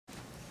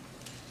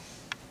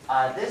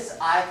This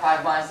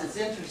I5-, it's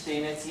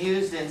interesting. It's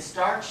used in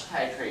starch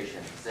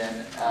titrations,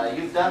 and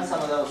you've done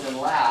some of those in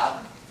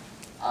lab.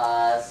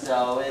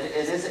 So it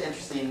is an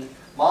interesting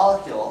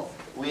molecule.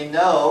 We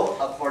know,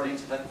 according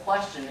to the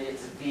question,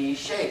 it's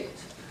V-shaped.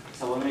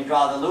 So when we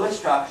draw the Lewis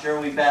structure,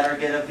 we better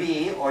get a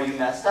V or you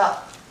messed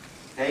up.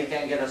 Okay, you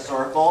can't get a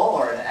circle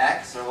or an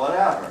X or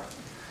whatever.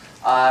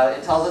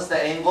 It tells us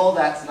the angle.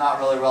 That's not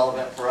really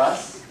relevant for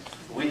us.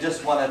 We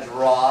just want to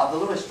draw the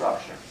Lewis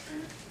structure.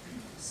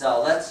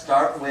 So let's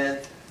start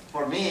with,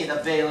 for me, the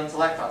valence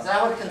electrons. And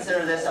I would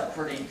consider this a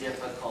pretty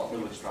difficult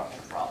Lewis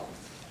structure problem.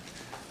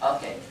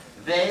 Okay,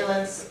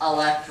 valence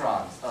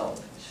electrons.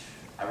 Oh,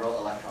 I wrote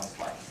electrons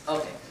twice.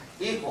 Okay,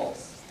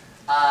 equals.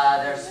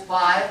 There's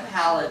 5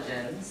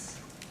 halogens,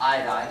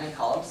 iodine in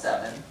column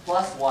 7,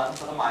 plus 1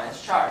 for the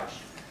minus charge.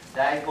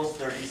 That equals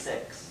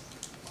 36.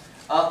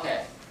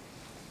 Okay,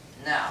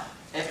 now,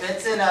 if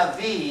it's in a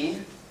V,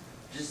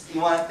 just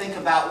you want to think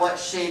about what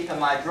shape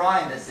am I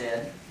drawing this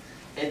in.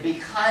 It'd be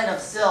kind of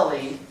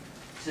silly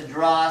to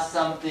draw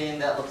something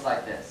that looks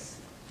like this.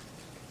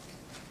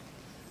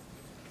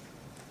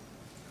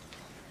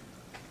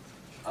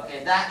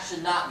 Okay, that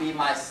should not be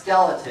my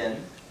skeleton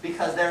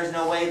because there's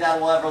no way that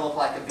will ever look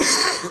like a V.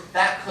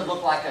 That could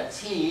look like a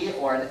T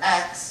or an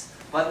X,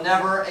 but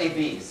never a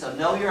V. So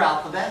know your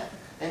alphabet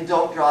and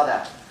don't draw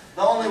that.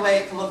 The only way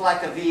it can look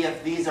like a V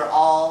if these are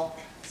all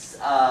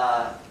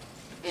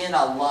in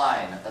a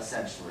line,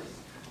 essentially.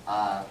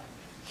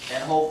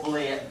 And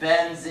hopefully it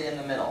bends in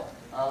the middle.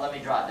 Let me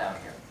draw it down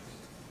here.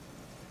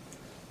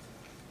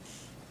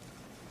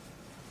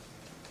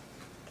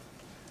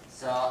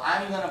 So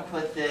I'm going to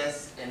put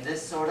this in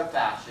this sort of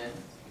fashion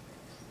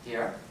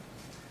here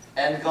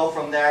and go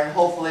from there, and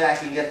hopefully I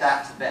can get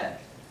that to bend.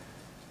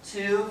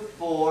 2,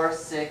 4,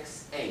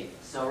 6,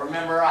 8. So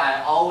remember,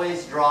 I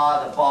always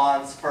draw the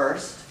bonds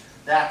first.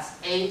 That's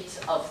 8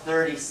 of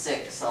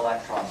 36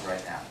 electrons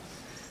right now.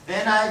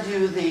 Then I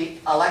do the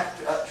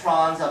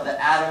electrons of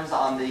the atoms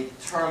on the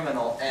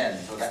terminal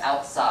ends, or the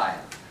outside.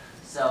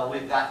 So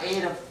we've got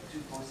 8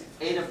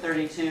 of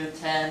 32,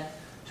 10,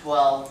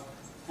 12,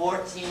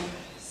 14,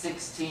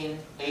 16,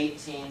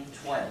 18,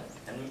 20.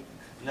 And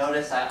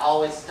notice I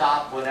always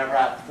stop whenever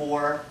I have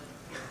 4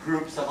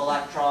 groups of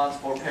electrons,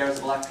 4 pairs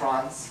of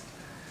electrons.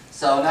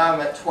 So now I'm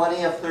at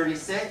 20 of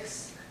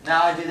 36.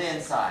 Now I do the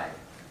inside.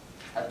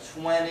 A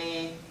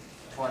 20,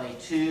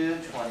 22,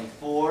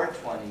 24,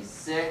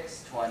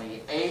 26,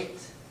 28,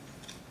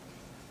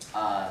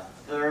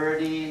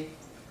 30,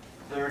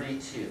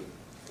 32.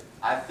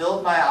 I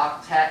filled my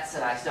octets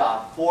and I still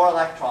have 4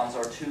 electrons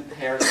or 2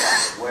 pairs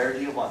left. Where do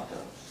you want those?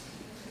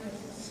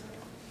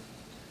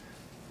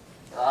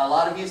 A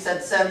lot of you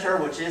said center,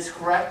 which is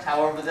correct.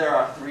 However, there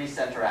are 3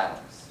 center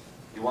atoms.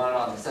 You want it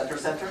on the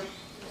center?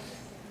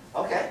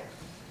 Okay.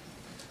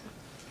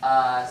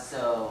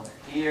 So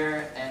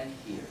here and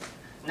here.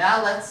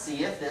 Now let's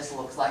see if this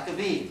looks like a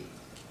V.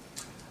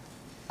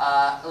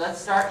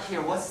 Let's start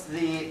here. Let's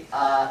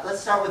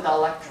start with the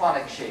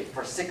electronic shape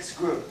for 6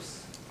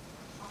 groups.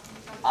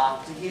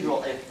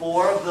 Octahedral. If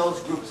 4 of those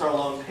groups are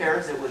lone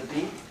pairs, it would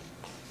be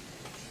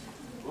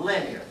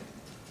linear.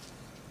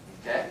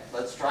 Okay,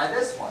 let's try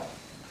this one.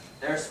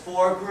 There's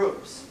 4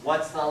 groups.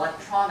 What's the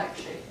electronic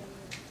shape?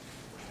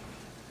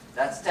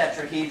 That's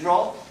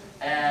tetrahedral.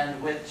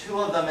 And with 2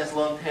 of them as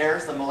lone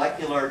pairs, the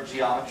molecular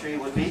geometry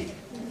would be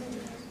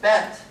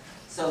bent.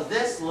 So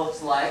this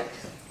looks like,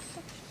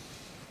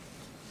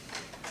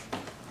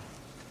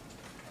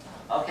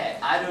 okay,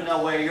 I don't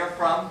know where you're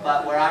from,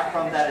 but where I'm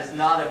from, that is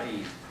not a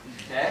V.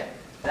 Okay?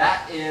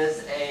 That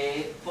is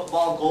a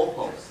football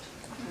goalpost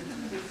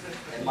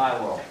in my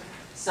world.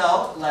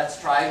 So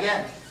let's try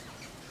again.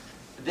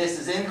 This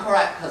is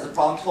incorrect because the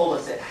problem told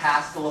us it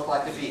has to look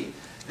like a V.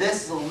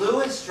 This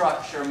Lewis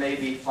structure may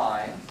be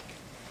fine,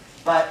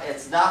 but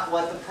it's not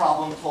what the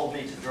problem told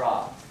me to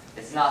draw.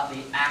 It's not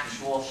the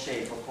actual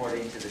shape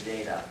according to the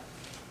data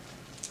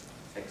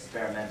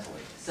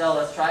experimentally. So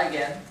let's try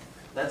again.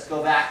 Let's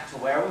go back to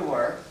where we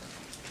were.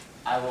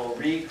 I will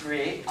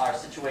recreate our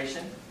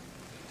situation.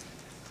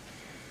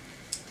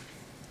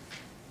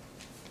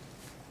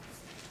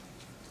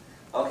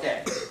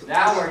 Okay,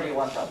 now where do you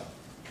want them?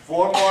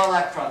 4 more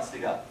electrons to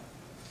go.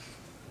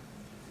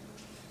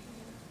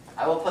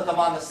 I will put them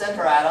on the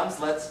center atoms.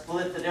 Let's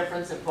split the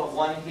difference and put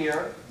 1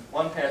 here,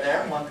 1 pair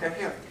there, and 1 pair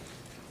here.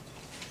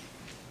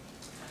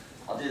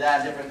 I'll do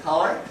that in a different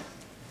color.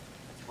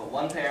 Put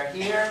 1 pair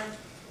here,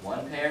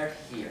 1 pair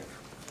here.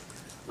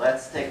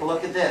 Let's take a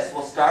look at this.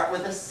 We'll start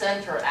with the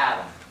center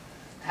atom.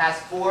 It has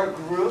 4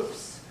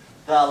 groups.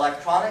 The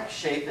electronic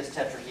shape is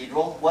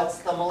tetrahedral. What's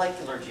the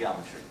molecular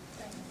geometry?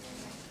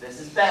 This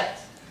is bent.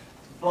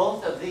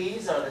 Both of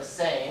these are the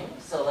same,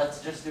 so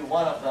let's just do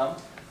one of them.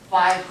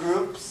 5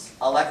 groups.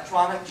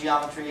 Electronic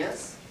geometry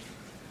is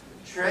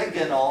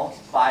trigonal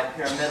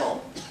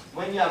bipyramidal.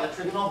 When you have a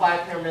trigonal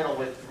bipyramidal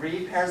with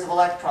 3 pairs of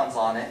electrons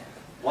on it,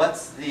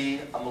 what's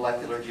the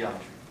molecular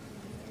geometry?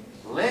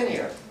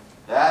 Linear.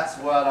 That's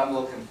what I'm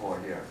looking for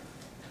here.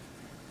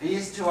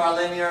 These 2 are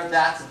linear.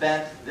 That's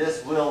bent.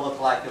 This will look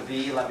like a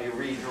V. Let me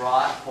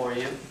redraw it for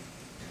you.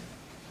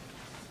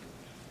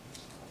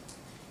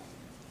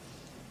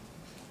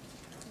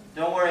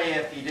 Don't worry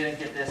if you didn't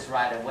get this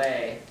right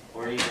away,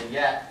 or even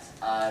yet.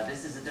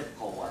 This is a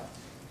difficult one.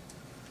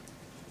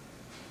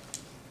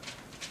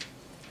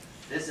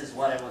 This is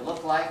what it would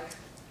look like.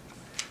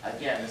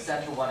 Again, the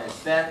central one is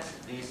bent.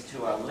 These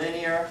two are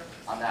linear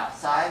on the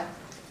outside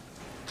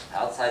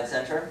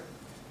center.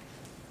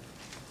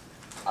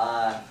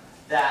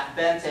 That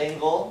bent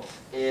angle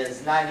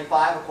is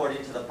 95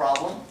 according to the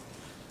problem.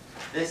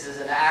 This is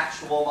an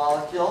actual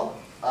molecule.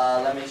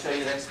 Let me show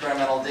you the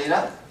experimental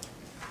data.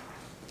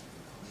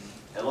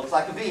 It looks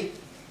like a V.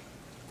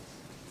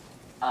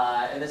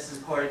 And this is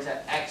according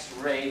to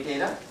X-ray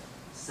data.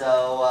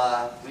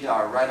 So we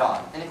are right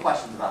on. Any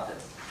questions about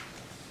this?